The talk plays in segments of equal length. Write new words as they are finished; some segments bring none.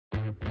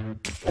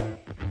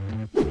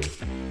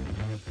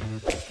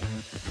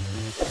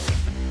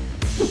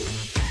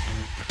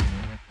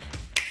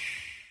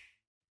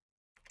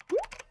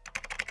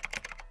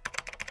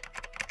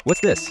What's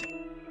this?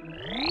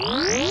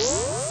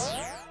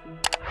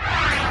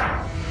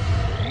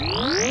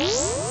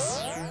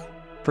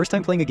 First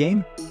time playing a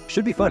game?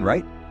 Should be fun,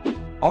 right?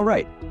 All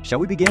right, shall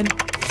we begin?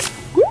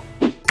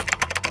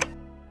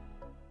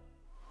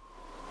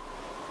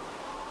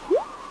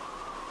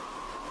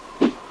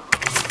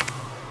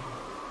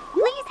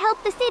 Please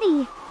help the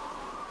city.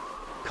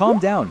 Calm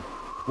down.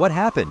 What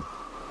happened?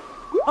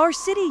 Our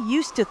city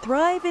used to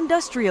thrive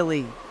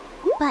industrially.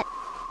 But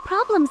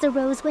problems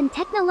arose when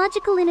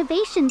technological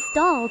innovation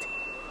stalled.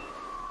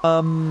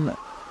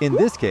 In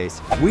this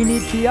case, we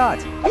need KIAT.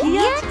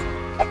 KIAT?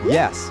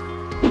 Yes.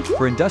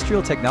 For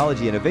industrial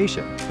technology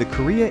innovation, the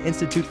Korea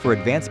Institute for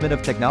Advancement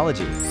of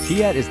Technology,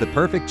 KIAT is the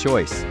perfect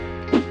choice.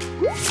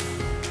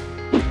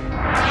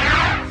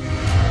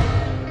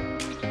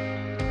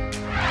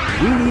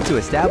 We need to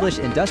establish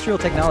industrial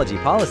technology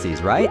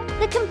policies, right?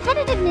 The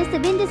competitiveness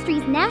of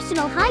industry's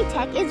national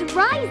high-tech is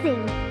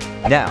rising.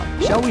 Now,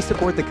 shall we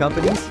support the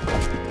companies?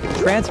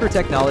 Transfer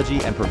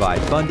technology and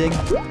provide funding.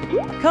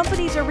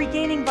 Companies are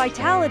regaining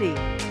vitality.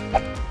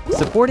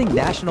 Supporting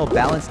national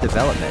balanced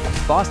development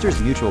fosters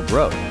mutual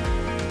growth.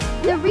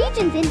 The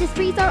region's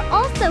industries are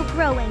also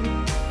growing.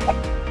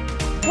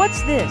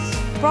 What's this?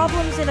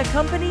 Problems in a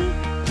company?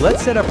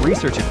 Let's set up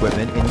research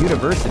equipment in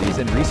universities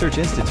and research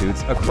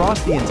institutes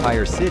across the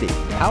entire city.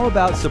 How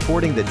about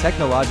supporting the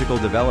technological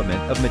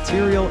development of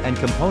material and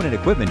component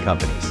equipment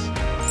companies?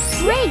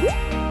 Great!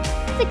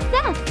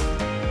 Success!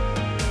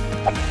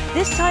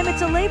 This time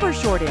it's a labor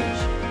shortage.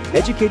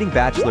 Educating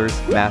bachelor's,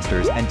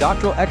 master's, and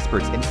doctoral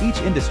experts in each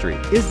industry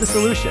is the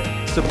solution.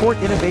 Support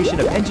innovation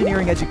of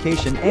engineering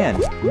education and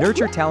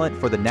nurture talent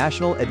for the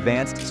national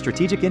advanced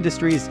strategic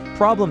industries.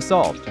 Problem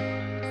solved.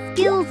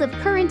 Skills of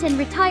current and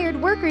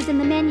retired workers in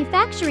the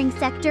manufacturing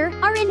sector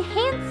are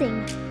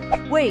enhancing.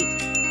 Wait,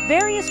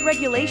 various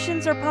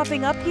regulations are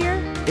popping up here?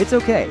 It's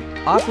okay.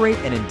 Operate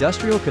an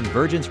industrial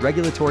convergence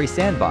regulatory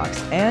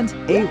sandbox and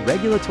a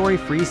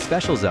regulatory-free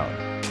special zone.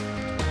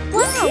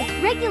 Wow,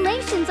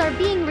 regulations are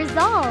being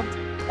resolved.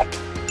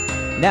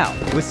 Now,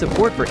 with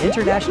support for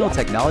international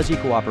technology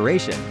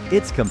cooperation,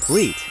 it's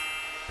complete.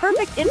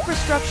 Perfect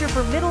infrastructure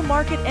for middle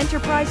market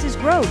enterprises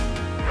growth.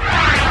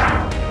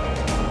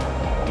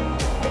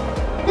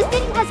 The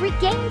city has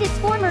regained its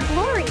former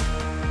glory.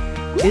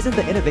 Isn't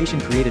the innovation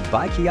created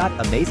by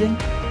KIAT amazing?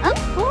 Of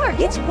course.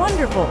 It's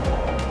wonderful.